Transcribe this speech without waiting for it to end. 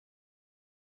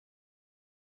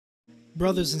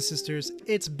Brothers and sisters,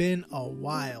 it's been a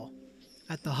while.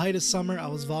 At the height of summer, I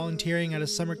was volunteering at a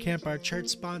summer camp our church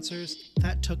sponsors.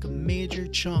 That took a major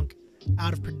chunk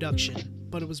out of production,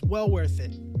 but it was well worth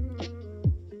it.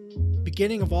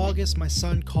 Beginning of August, my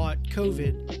son caught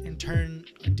COVID. In turn,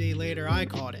 a day later, I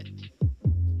caught it.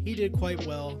 He did quite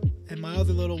well, and my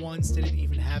other little ones didn't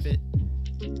even have it.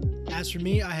 As for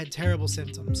me, I had terrible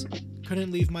symptoms.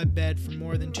 Couldn't leave my bed for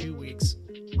more than 2 weeks.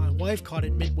 My wife caught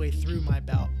it midway through my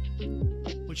bout,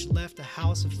 which left a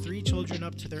house of 3 children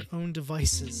up to their own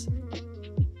devices.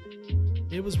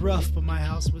 It was rough, but my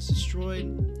house was destroyed,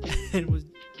 and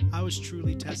I was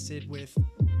truly tested with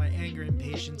my anger and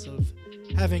patience of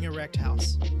having a wrecked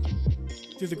house.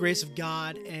 Through the grace of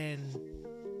God and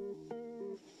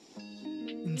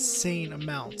insane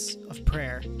amounts of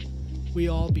prayer, we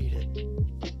all beat it.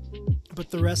 But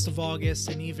the rest of August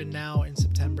and even now in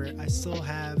September, I still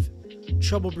have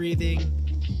trouble breathing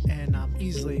and I'm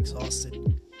easily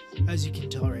exhausted, as you can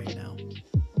tell right now.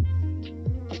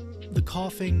 The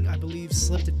coughing, I believe,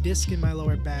 slipped a disc in my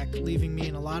lower back, leaving me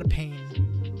in a lot of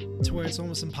pain to where it's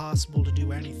almost impossible to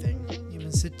do anything.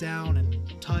 Even sit down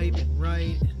and type and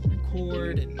write and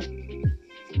record and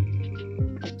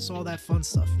just all that fun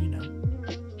stuff, you know.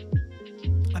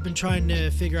 I've been trying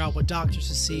to figure out what doctors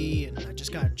to see, and I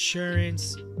just got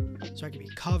insurance so I can be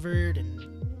covered, and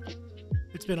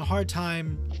it's been a hard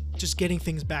time just getting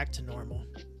things back to normal.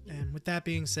 And with that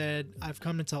being said, I've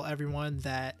come to tell everyone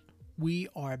that we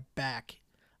are back.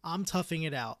 I'm toughing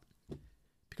it out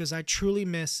because I truly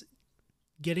miss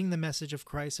getting the message of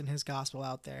Christ and his gospel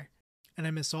out there. And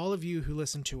I miss all of you who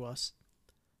listen to us.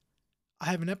 I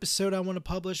have an episode I want to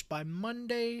publish by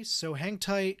Monday, so hang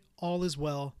tight. All is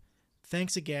well.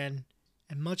 Thanks again,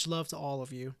 and much love to all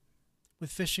of you.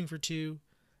 With Fishing for Two,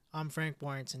 I'm Frank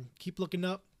Warrington. Keep looking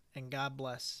up, and God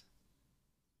bless.